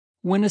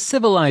When a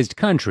civilized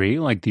country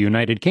like the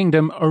United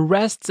Kingdom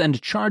arrests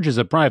and charges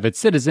a private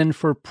citizen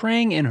for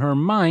praying in her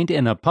mind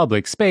in a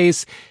public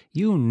space,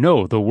 you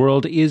know the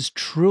world is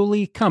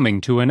truly coming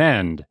to an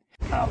end.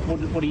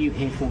 What are you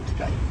here for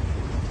today?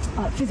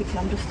 Physically,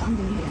 I'm just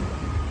standing here.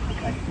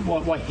 Okay.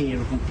 Why here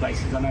of all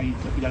places? I know you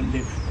don't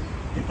live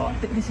nearby.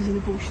 But this is an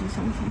abortion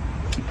centre.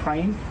 You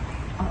praying?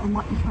 I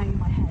might be praying in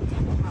my head,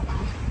 not out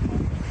loud.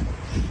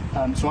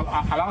 So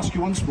I'll ask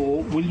you once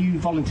more, will you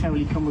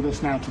voluntarily come with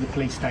us now to the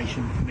police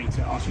station for me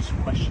to ask you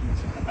some questions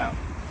about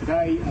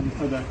today and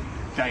other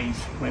days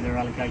where there are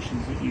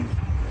allegations that you've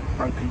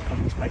broken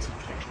public spaces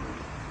protection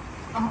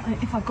order?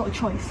 If I've got a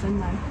choice, then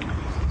no.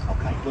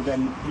 Okay, well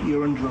then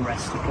you're under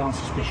arrest on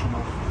suspicion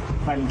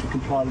of failing to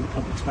comply with the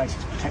public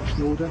spaces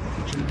protection order.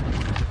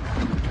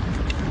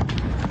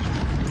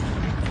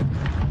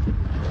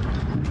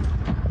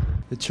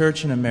 The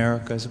church in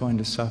America is going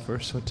to suffer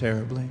so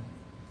terribly.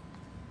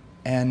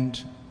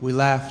 And we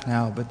laugh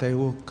now, but they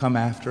will come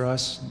after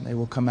us. They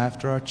will come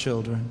after our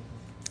children.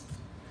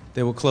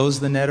 They will close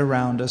the net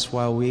around us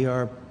while we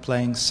are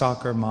playing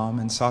soccer mom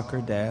and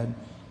soccer dad,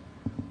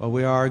 while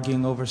we are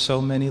arguing over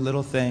so many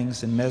little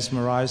things and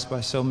mesmerized by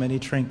so many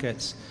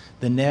trinkets.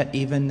 The net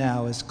even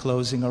now is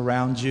closing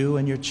around you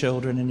and your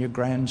children and your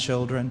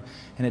grandchildren,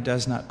 and it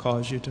does not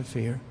cause you to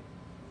fear.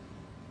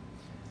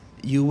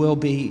 You will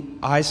be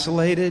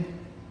isolated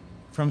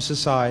from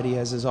society,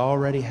 as has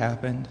already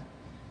happened.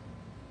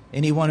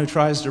 Anyone who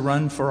tries to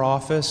run for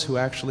office who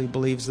actually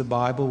believes the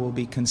Bible will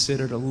be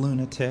considered a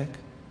lunatic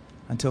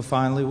until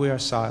finally we are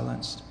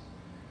silenced.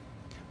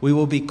 We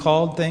will be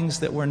called things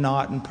that we're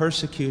not and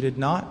persecuted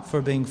not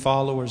for being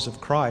followers of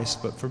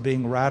Christ, but for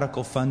being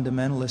radical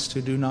fundamentalists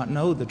who do not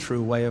know the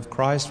true way of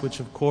Christ,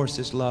 which of course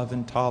is love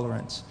and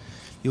tolerance.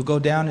 You'll go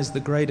down as the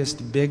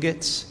greatest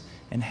bigots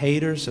and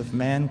haters of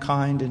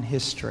mankind in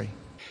history.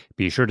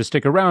 Be sure to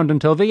stick around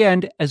until the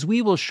end, as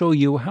we will show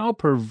you how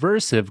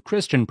perversive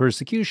Christian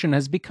persecution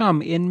has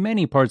become in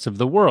many parts of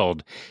the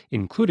world,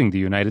 including the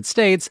United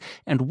States,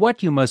 and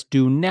what you must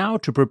do now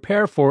to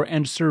prepare for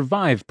and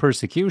survive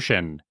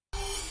persecution.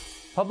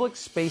 Public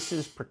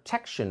Spaces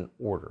Protection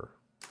Order.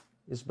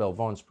 Isabel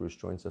Vaughan Spruce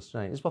joins us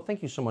tonight. Isabel,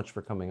 thank you so much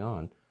for coming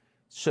on.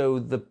 So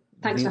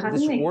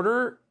this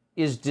order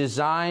is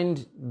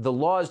designed, the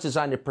law is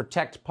designed to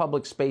protect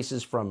public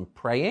spaces from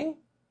praying?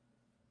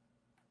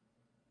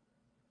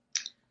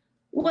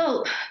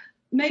 Well,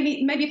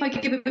 maybe if I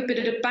could give a bit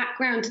of a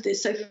background to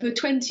this. So for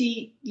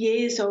 20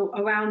 years or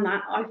around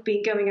that, I've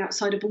been going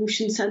outside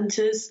abortion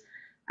centres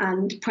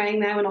and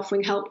praying there and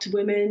offering help to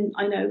women.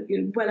 I know,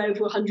 well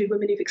over 100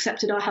 women who've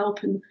accepted our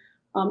help and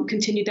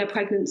continued their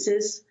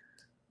pregnancies.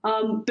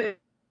 But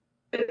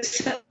in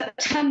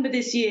September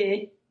this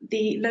year,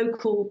 the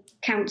local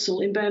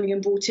council in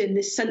Birmingham brought in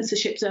this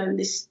censorship zone,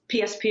 this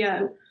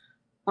PSPO.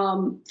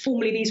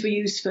 Formerly, these were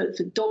used for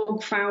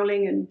dog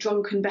fouling and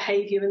drunken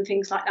behaviour and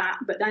things like that,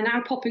 but they're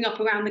now popping up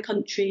around the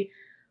country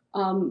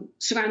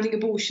surrounding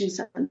abortion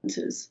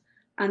centres,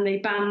 and they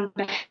ban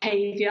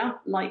behaviour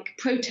like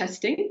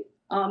protesting,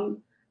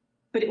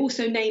 but it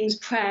also names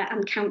prayer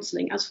and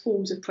counselling as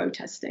forms of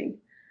protesting.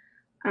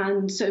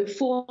 And so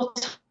 4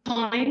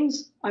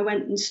 times I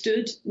went and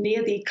stood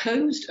near the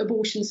closed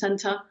abortion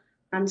centre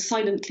and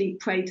silently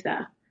prayed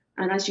there.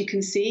 And as you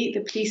can see, the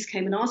police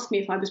came and asked me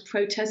if I was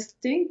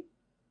protesting,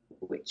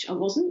 which I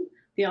wasn't.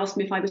 They asked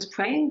me if I was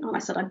praying, and I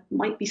said I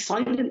might be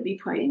silently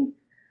praying.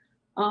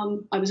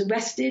 I was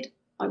arrested,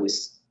 I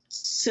was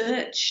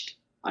searched,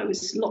 I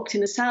was locked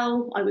in a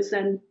cell, I was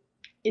then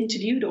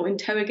interviewed or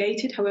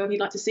interrogated, however you'd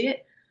like to see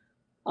it,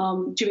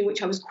 during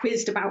which I was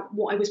quizzed about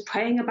what I was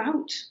praying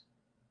about.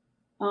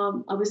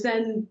 I was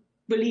then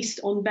released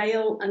on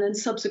bail and then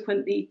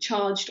subsequently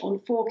charged on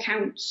 4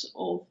 counts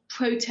of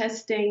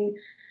protesting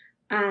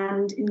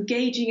and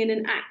engaging in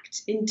an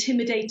act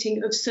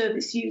intimidating of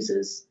service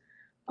users.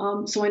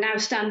 So I now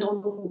stand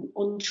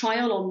on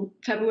trial on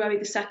February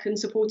the 2nd,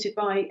 supported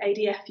by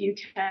ADF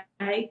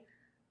UK,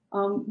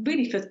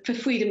 really for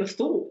freedom of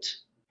thought.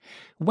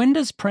 When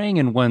does praying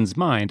in one's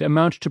mind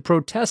amount to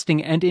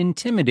protesting and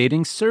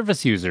intimidating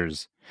service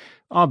users?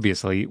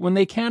 Obviously, when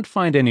they can't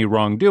find any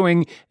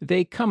wrongdoing,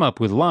 they come up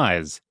with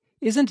lies.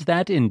 Isn't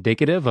that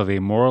indicative of a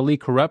morally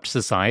corrupt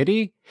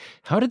society?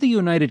 How did the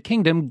United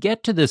Kingdom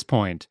get to this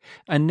point?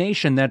 A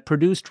nation that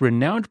produced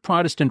renowned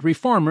Protestant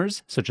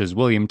reformers such as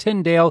William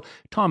Tyndale,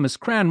 Thomas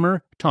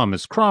Cranmer,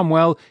 Thomas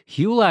Cromwell,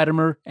 Hugh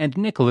Latimer, and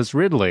Nicholas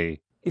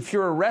Ridley. If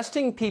you're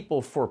arresting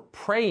people for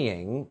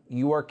praying,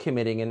 you are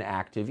committing an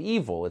act of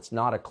evil. It's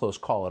not a close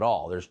call at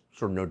all. There's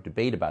sort of no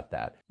debate about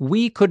that.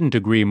 We couldn't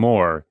agree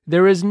more.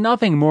 There is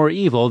nothing more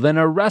evil than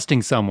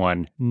arresting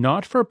someone,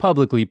 not for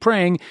publicly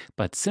praying,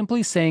 but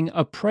simply saying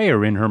a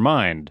prayer in her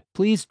mind.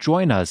 Please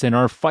join us in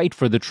our fight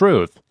for the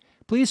truth.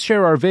 Please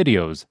share our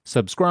videos,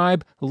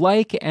 subscribe,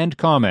 like, and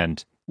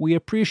comment. We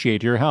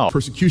appreciate your help.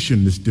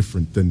 Persecution is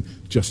different than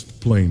just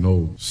plain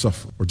old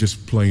suffering or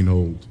just plain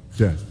old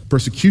death.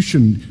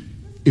 Persecution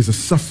is a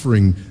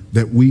suffering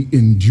that we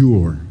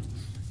endure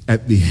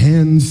at the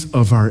hands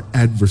of our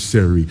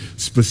adversary,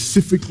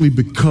 specifically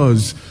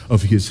because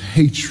of his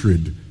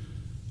hatred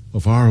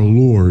of our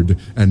Lord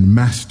and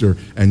Master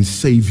and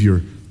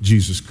Savior,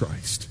 Jesus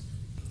Christ.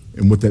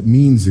 And what that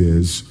means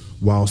is,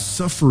 while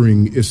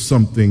suffering is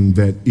something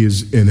that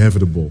is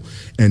inevitable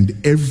and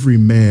every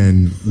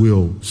man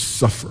will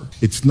suffer,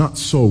 it's not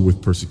so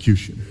with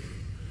persecution.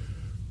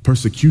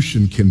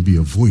 Persecution can be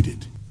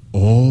avoided.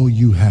 All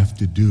you have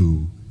to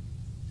do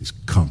is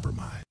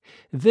compromise.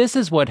 This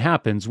is what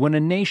happens when a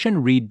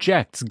nation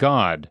rejects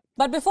God.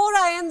 But before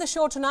I end the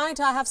show tonight,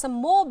 I have some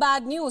more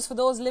bad news for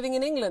those living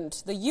in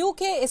England. The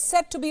UK is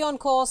set to be on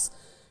course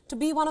to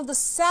be one of the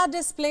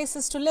saddest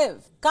places to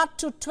live. Cut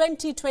to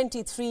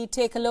 2023,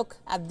 take a look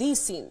at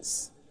these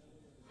scenes.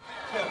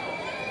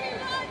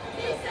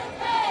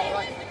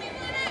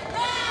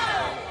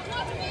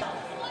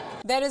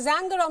 There is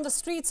anger on the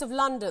streets of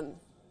London.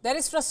 There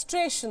is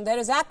frustration, there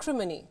is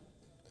acrimony.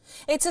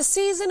 It's a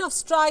season of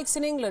strikes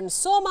in England,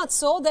 so much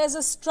so there's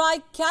a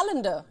strike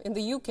calendar in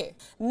the UK.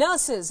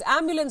 Nurses,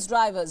 ambulance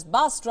drivers,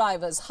 bus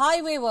drivers,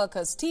 highway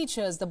workers,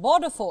 teachers, the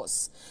border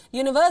force,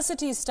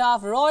 university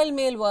staff, Royal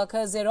Mail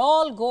workers, they're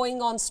all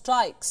going on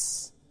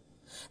strikes.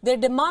 They're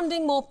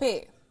demanding more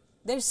pay.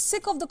 They're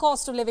sick of the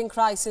cost of living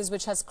crisis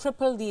which has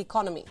crippled the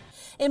economy.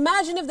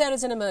 Imagine if there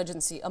is an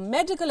emergency, a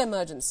medical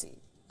emergency,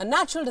 a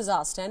natural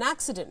disaster, an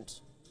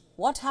accident.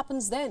 What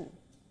happens then?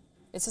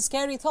 It's a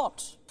scary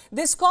thought.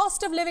 This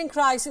cost of living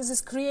crisis is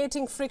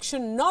creating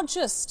friction not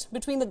just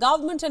between the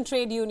government and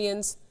trade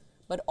unions,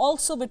 but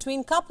also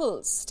between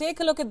couples. Take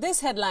a look at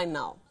this headline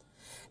now.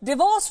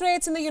 Divorce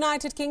rates in the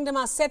United Kingdom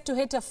are set to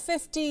hit a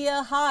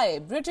 50-year high.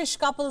 British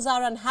couples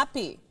are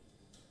unhappy.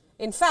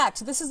 In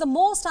fact, this is the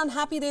most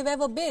unhappy they've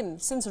ever been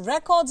since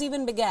records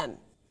even began.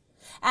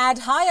 Add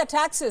higher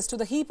taxes to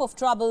the heap of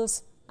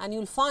troubles, and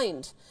you'll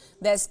find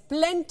there's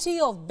plenty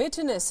of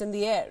bitterness in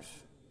the air.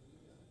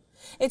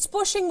 It's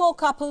pushing more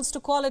couples to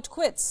call it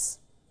quits.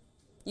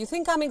 You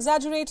think I'm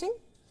exaggerating?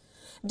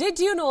 Did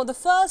you know the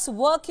first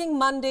working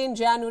Monday in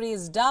January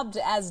is dubbed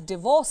as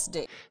Divorce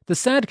Day? The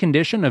sad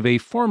condition of a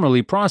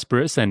formerly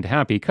prosperous and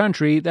happy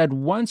country that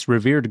once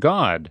revered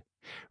God.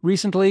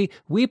 Recently,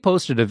 we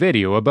posted a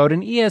video about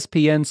an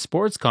ESPN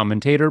sports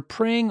commentator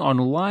praying on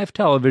live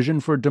television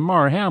for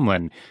Damar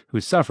Hamlin, who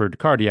suffered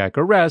cardiac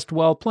arrest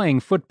while playing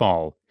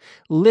football.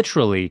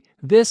 Literally,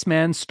 this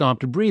man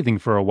stopped breathing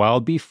for a while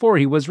before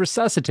he was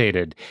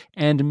resuscitated,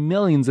 and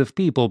millions of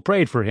people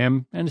prayed for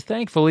him, and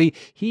thankfully,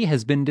 he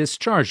has been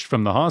discharged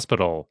from the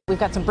hospital. We've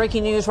got some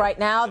breaking news right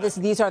now.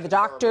 These are the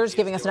doctors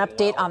giving us an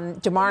update on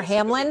Damar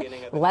Hamlin.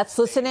 Let's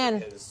listen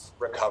in.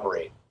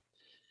 Recovery.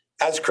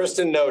 As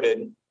Kristen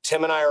noted,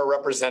 Tim and I are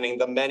representing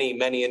the many,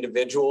 many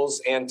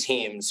individuals and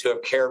teams who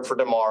have cared for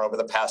Damar over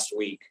the past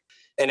week.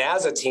 And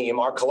as a team,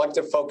 our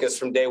collective focus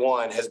from day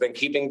one has been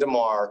keeping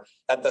Damar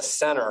at the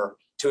center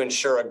to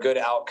ensure a good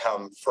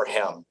outcome for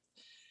him.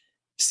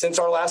 Since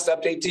our last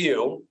update to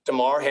you,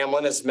 Damar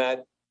Hamlin has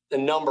met a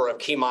number of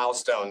key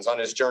milestones on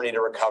his journey to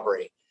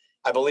recovery.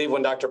 I believe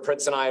when Dr.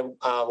 Pritz and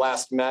I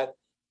last met,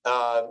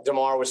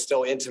 Damar was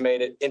still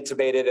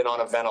intubated and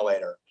on a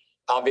ventilator.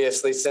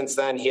 Obviously, since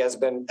then, he has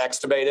been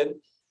extubated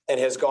and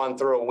has gone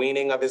through a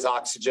weaning of his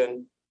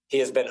oxygen. He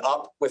has been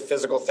up with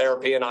physical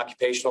therapy and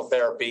occupational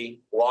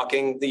therapy,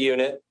 walking the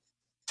unit,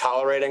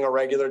 tolerating a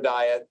regular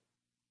diet,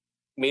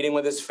 meeting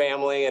with his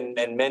family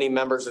and many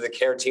members of the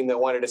care team that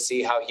wanted to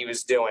see how he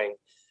was doing,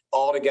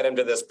 all to get him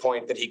to this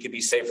point that he could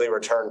be safely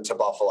returned to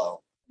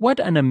Buffalo. What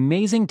an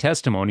amazing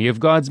testimony of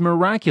God's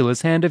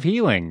miraculous hand of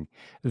healing.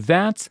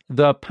 That's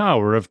the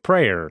power of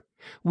prayer.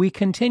 We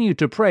continue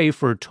to pray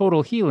for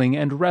total healing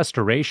and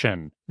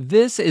restoration.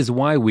 This is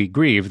why we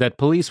grieve that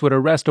police would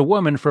arrest a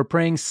woman for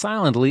praying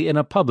silently in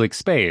a public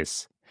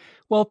space.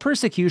 While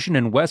persecution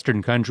in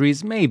Western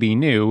countries may be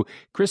new,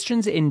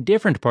 Christians in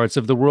different parts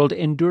of the world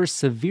endure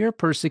severe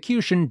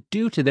persecution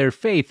due to their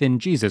faith in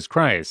Jesus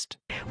Christ.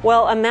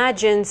 Well,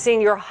 imagine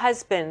seeing your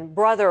husband,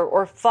 brother,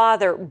 or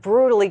father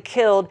brutally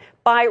killed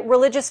by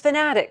religious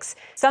fanatics.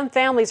 Some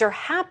families are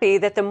happy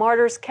that the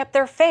martyrs kept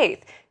their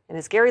faith, and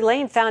as Gary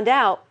Lane found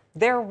out,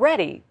 they're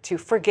ready to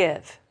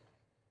forgive.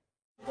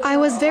 I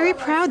was very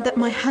proud that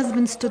my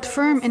husband stood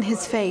firm in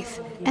his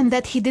faith and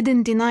that he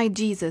didn't deny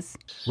Jesus.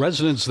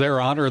 Residents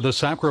there honor the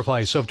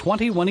sacrifice of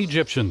 21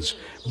 Egyptians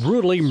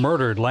brutally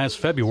murdered last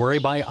February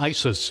by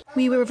ISIS.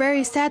 We were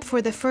very sad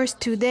for the first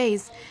 2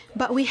 days,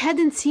 but we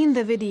hadn't seen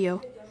the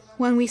video.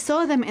 When we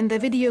saw them in the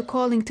video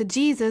calling to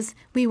Jesus,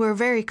 we were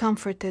very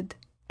comforted.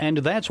 And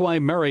that's why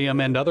Miriam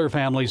and other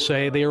families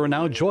say they are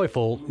now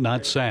joyful,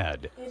 not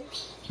sad.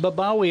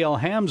 Babawi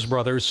Elham's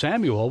brother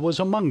Samuel was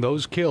among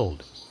those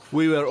killed.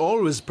 We were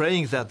always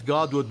praying that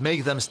God would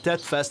make them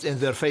steadfast in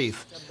their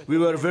faith. We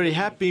were very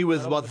happy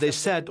with what they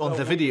said on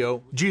the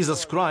video,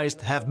 Jesus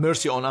Christ, have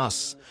mercy on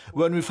us.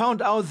 When we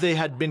found out they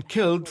had been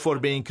killed for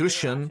being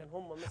Christian,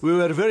 we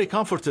were very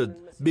comforted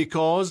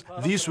because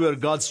these were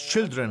God's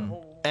children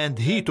and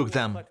He took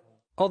them.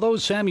 Although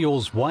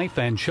Samuel's wife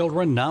and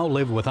children now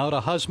live without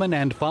a husband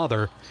and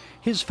father,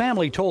 his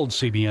family told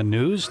CBN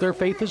News their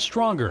faith is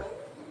stronger.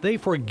 They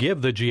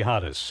forgive the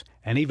jihadists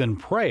and even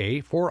pray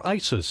for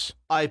ISIS.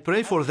 I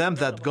pray for them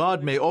that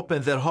God may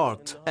open their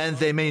heart and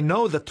they may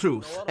know the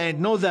truth and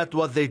know that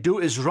what they do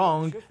is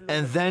wrong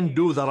and then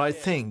do the right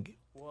thing.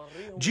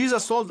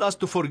 Jesus told us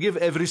to forgive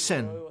every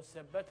sin,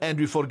 and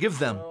we forgive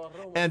them,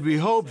 and we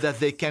hope that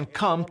they can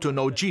come to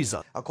know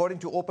Jesus. According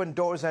to Open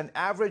Doors, an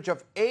average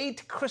of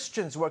 8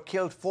 Christians were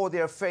killed for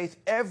their faith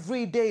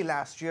every day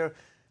last year.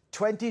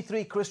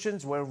 23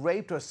 Christians were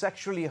raped or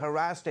sexually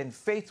harassed in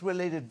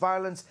faith-related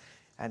violence.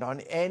 And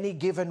on any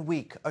given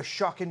week, a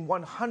shocking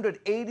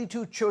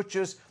 182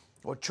 churches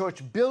or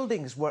church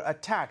buildings were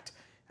attacked,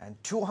 and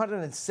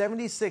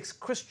 276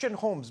 Christian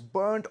homes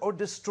burned or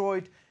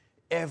destroyed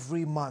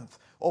every month.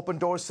 Open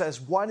Doors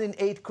says 1 in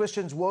 8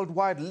 Christians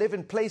worldwide live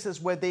in places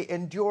where they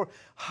endure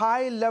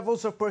high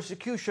levels of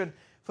persecution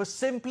for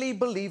simply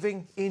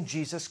believing in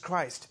Jesus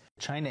Christ.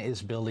 China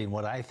is building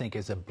what I think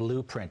is a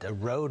blueprint, a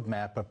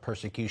roadmap of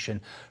persecution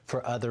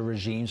for other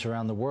regimes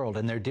around the world.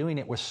 And they're doing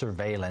it with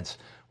surveillance,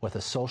 with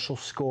a social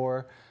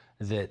score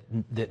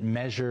that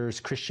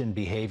measures Christian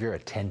behavior,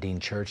 attending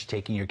church,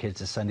 taking your kids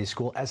to Sunday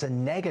school, as a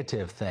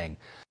negative thing.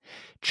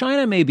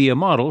 China may be a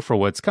model for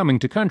what's coming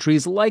to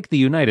countries like the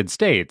United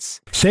States.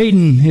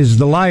 Satan is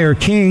the liar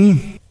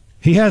king.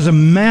 He has a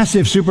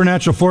massive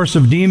supernatural force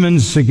of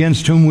demons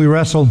against whom we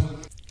wrestle.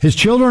 His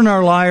children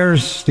are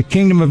liars. The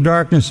kingdom of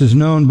darkness is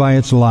known by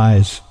its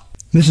lies.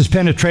 This has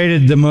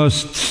penetrated the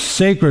most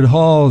sacred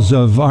halls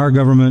of our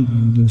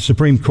government, the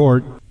Supreme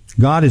Court.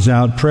 God is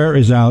out. Prayer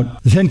is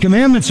out. The 10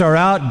 Commandments are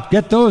out.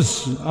 Get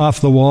those off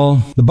the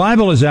wall. The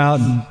Bible is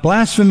out.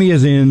 Blasphemy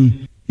is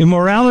in.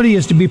 Immorality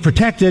is to be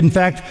protected. In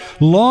fact,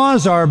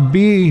 laws are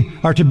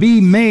to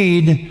be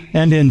made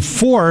and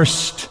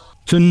enforced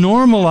to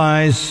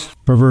normalize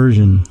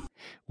perversion.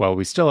 While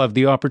we still have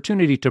the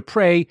opportunity to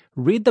pray,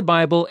 read the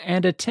Bible,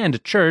 and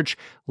attend church,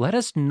 let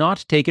us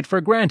not take it for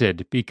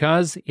granted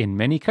because, in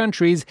many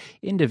countries,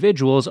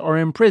 individuals are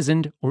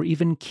imprisoned or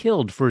even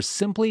killed for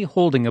simply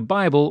holding a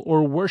Bible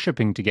or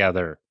worshiping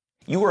together.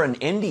 You were in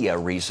India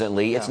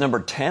recently. It's number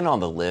 10 on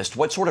the list.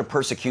 What sort of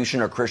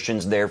persecution are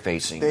Christians there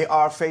facing? They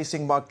are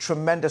facing, Mark,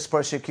 tremendous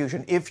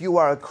persecution. If you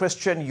are a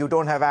Christian, you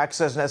don't have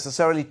access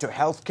necessarily to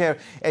healthcare,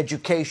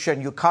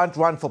 education. You can't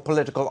run for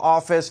political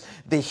office.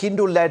 The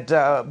Hindu-led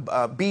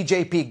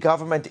BJP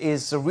government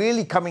is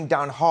really coming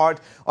down hard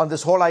on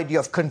this whole idea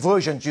of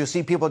conversions. You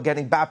see people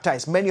getting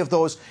baptized. Many of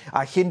those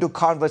are Hindu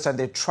converts, and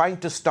they're trying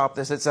to stop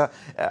this. It's a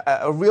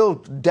real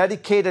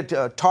dedicated,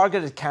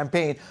 targeted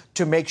campaign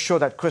to make sure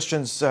that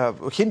Christians,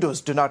 Hindus,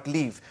 do not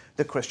leave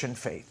the Christian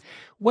faith.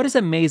 What is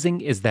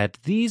amazing is that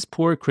these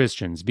poor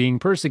Christians being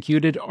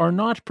persecuted are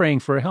not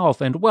praying for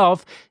health and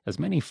wealth, as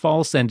many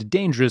false and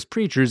dangerous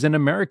preachers in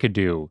America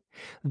do.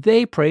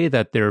 They pray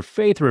that their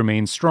faith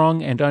remains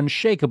strong and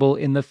unshakable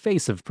in the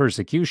face of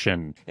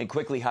persecution. And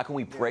quickly, how can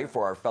we pray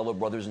for our fellow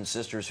brothers and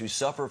sisters who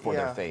suffer for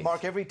their faith?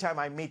 Mark, every time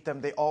I meet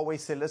them, they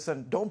always say,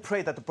 listen, don't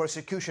pray that the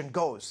persecution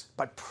goes,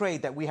 but pray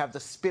that we have the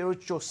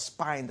spiritual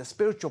spine, the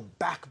spiritual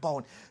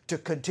backbone to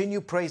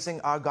continue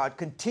praising our God,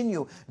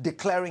 continue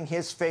declaring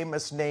His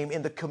famous name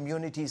in the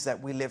communities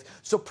that we live.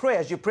 So pray.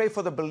 As you pray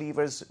for the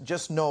believers,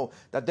 just know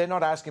that they're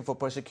not asking for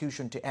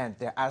persecution to end.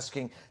 They're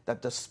asking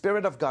that the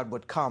Spirit of God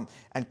would come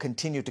and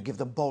continue to give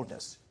them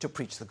boldness to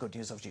preach the good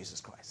news of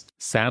Jesus Christ.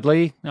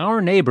 Sadly, our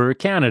neighbor,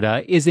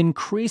 Canada, is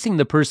increasing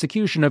the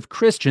persecution of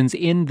Christians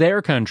in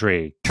their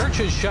country.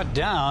 Churches shut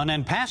down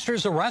and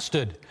pastors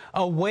arrested.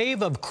 A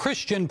wave of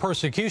Christian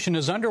persecution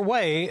is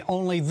underway,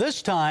 only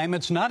this time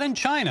it's not in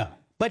China,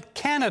 but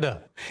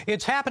Canada.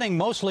 It's happening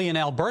mostly in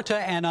Alberta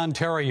and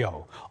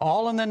Ontario,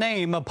 all in the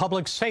name of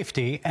public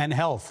safety and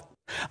health.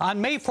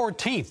 On May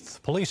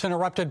 14th, police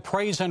interrupted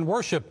praise and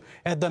worship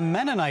at the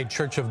Mennonite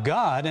Church of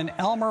God in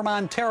Elmer,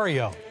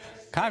 Ontario.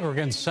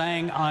 Congregants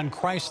sang "On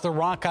Christ the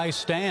Rock I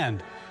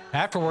Stand."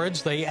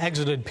 Afterwards, they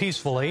exited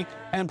peacefully,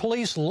 and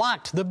police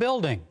locked the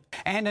building.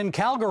 And in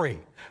Calgary,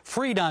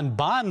 freed on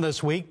bond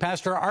this week,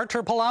 Pastor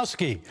Artur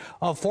Pawlowski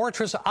of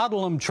Fortress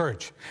Adullam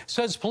Church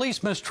says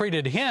police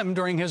mistreated him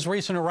during his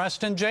recent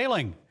arrest and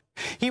jailing.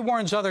 He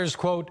warns others,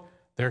 quote,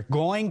 "They're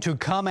going to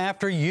come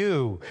after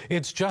you.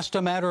 It's just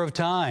a matter of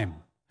time."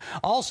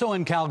 Also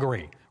in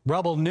Calgary,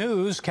 Rebel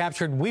News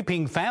captured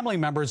weeping family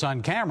members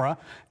on camera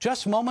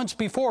just moments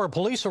before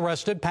police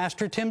arrested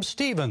Pastor Tim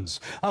Stevens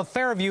of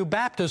Fairview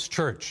Baptist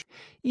Church.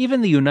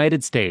 Even the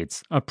United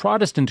States, a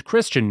Protestant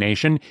Christian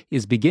nation,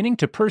 is beginning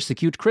to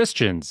persecute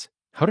Christians.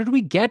 How did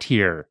we get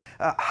here?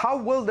 How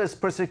will this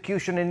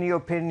persecution, in your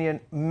opinion,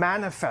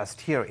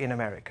 manifest here in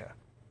America?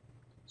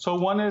 So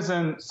one is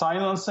in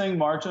silencing,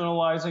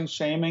 marginalizing,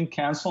 shaming,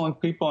 canceling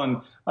people.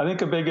 And I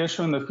think a big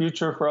issue in the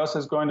future for us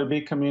is going to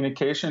be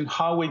communication,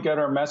 how we get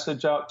our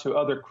message out to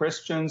other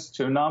Christians,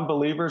 to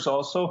non-believers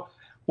also.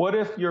 What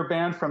if you're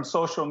banned from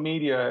social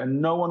media and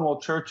no one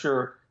will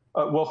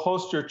will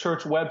host your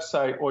church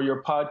website or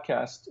your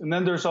podcast? And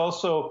then there's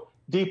also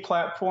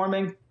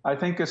deplatforming, I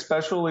think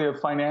especially of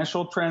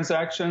financial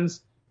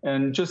transactions.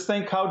 And just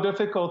think how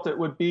difficult it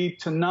would be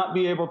to not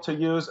be able to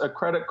use a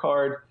credit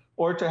card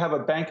or to have a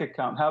bank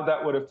account, how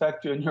that would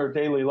affect you in your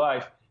daily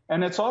life.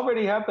 And it's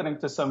already happening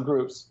to some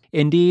groups.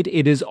 Indeed,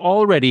 it is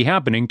already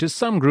happening to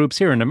some groups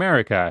here in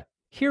America.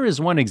 Here is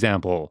one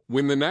example.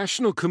 When the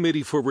National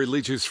Committee for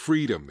Religious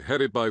Freedom,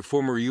 headed by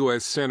former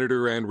U.S.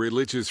 Senator and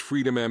Religious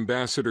Freedom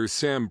Ambassador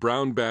Sam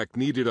Brownback,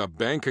 needed a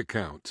bank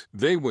account,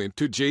 they went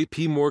to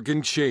J.P.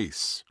 Morgan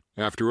Chase.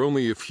 After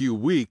only a few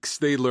weeks,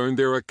 they learned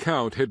their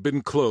account had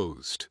been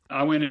closed.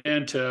 I went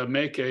in to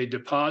make a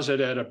deposit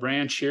at a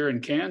branch here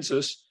in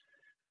Kansas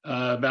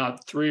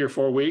about 3 or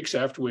 4 weeks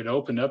after we'd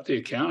opened up the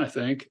account, I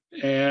think.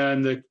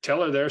 And the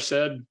teller there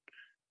said,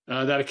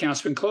 that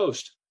account's been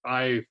closed.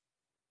 I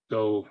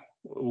go,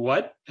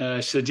 what?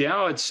 I said,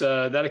 yeah, it's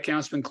that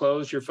account's been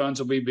closed. Your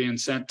funds will be being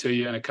sent to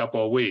you in a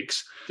couple of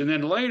weeks. And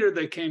then later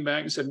they came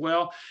back and said,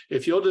 well,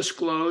 if you'll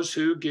disclose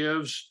who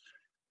gives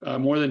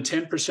more than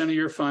 10% of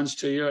your funds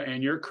to you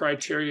and your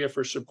criteria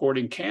for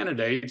supporting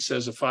candidates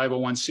as a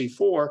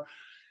 501c4,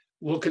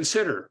 we'll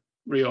consider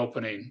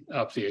reopening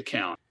up the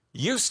account.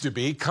 Used to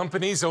be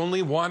companies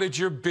only wanted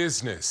your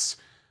business.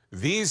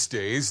 These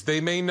days, they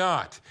may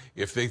not,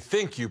 if they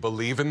think you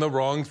believe in the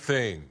wrong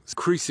things.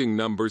 Increasing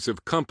numbers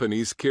of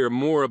companies care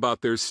more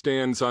about their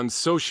stands on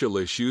social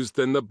issues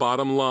than the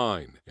bottom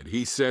line, and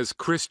he says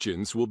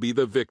Christians will be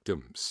the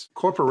victims.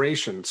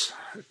 Corporations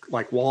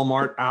like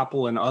Walmart,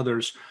 Apple, and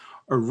others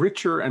are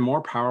richer and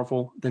more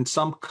powerful than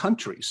some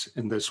countries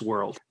in this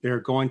world. They're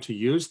going to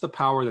use the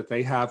power that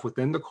they have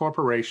within the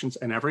corporations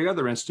and every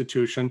other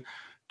institution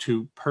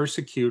to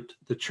persecute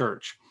the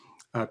church.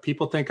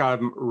 People think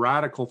I'm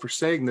radical for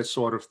saying this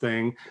sort of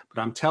thing,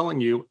 but I'm telling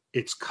you,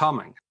 it's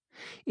coming.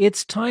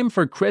 It's time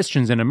for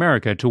Christians in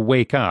America to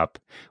wake up.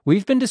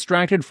 We've been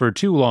distracted for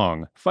too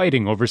long,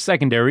 fighting over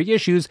secondary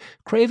issues,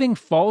 craving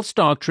false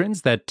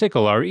doctrines that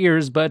tickle our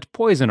ears but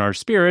poison our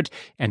spirit,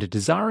 and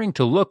desiring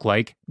to look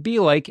like, be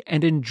like,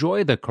 and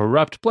enjoy the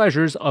corrupt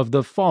pleasures of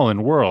the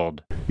fallen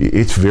world.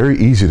 It's very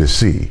easy to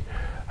see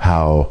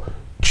how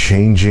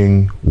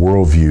changing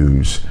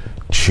worldviews,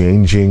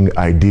 changing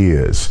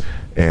ideas,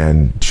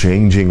 and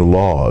changing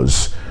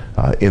laws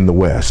in the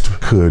West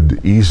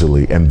could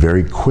easily and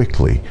very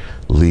quickly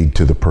lead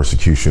to the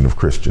persecution of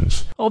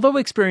Christians. Although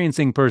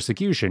experiencing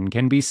persecution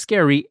can be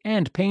scary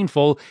and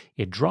painful,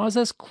 it draws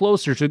us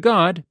closer to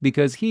God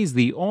because He's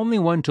the only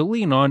one to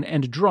lean on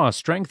and draw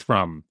strength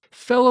from.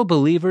 Fellow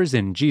believers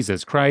in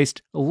Jesus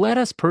Christ, let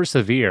us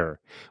persevere.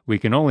 We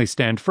can only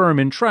stand firm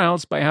in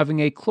trials by having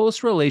a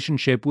close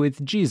relationship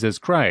with Jesus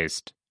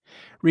Christ.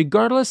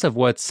 Regardless of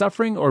what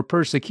suffering or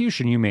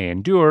persecution you may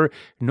endure,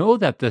 know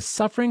that the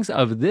sufferings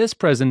of this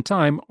present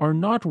time are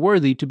not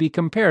worthy to be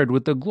compared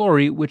with the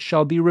glory which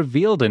shall be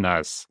revealed in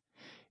us.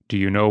 Do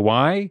you know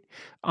why?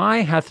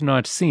 Eye hath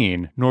not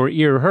seen, nor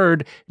ear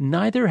heard,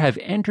 neither have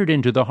entered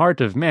into the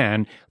heart of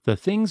man the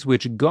things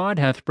which God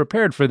hath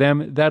prepared for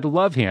them that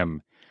love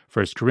Him.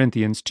 1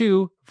 Corinthians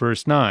 2,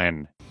 verse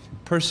 9.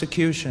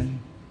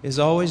 Persecution is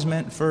always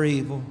meant for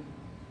evil,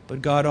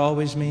 but God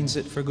always means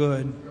it for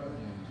good.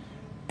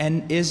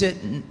 And is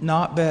it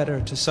not better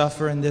to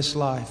suffer in this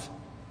life,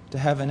 to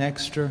have an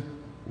extra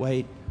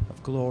weight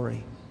of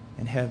glory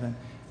in heaven?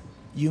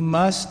 You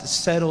must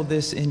settle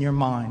this in your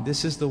mind.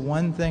 This is the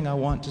one thing I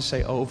want to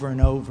say over and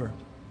over.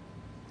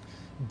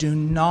 Do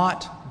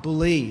not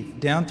believe.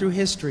 Down through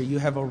history, you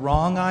have a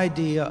wrong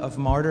idea of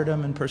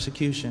martyrdom and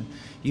persecution.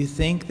 You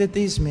think that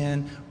these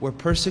men were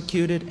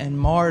persecuted and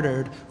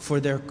martyred for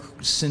their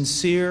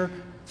sincere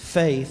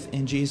faith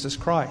in Jesus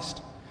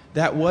Christ.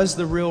 That was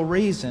the real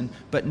reason,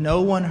 but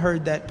no one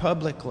heard that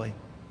publicly.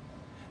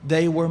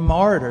 They were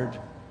martyred,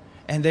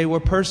 and they were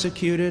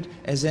persecuted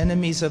as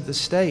enemies of the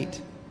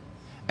state,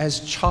 as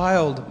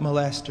child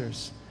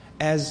molesters,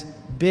 as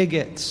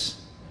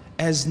bigots,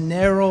 as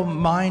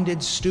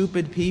narrow-minded,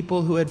 stupid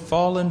people who had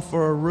fallen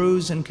for a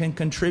ruse and can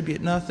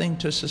contribute nothing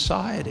to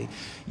society.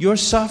 Your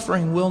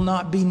suffering will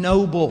not be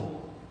noble.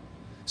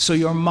 So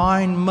your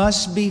mind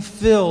must be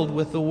filled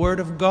with the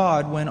Word of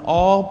God when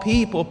all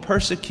people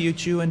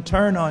persecute you and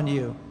turn on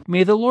you.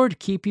 May the Lord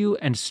keep you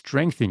and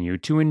strengthen you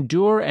to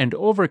endure and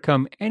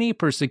overcome any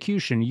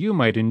persecution you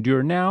might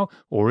endure now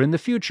or in the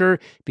future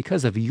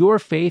because of your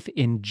faith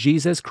in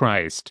Jesus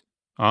Christ.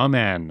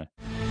 Amen.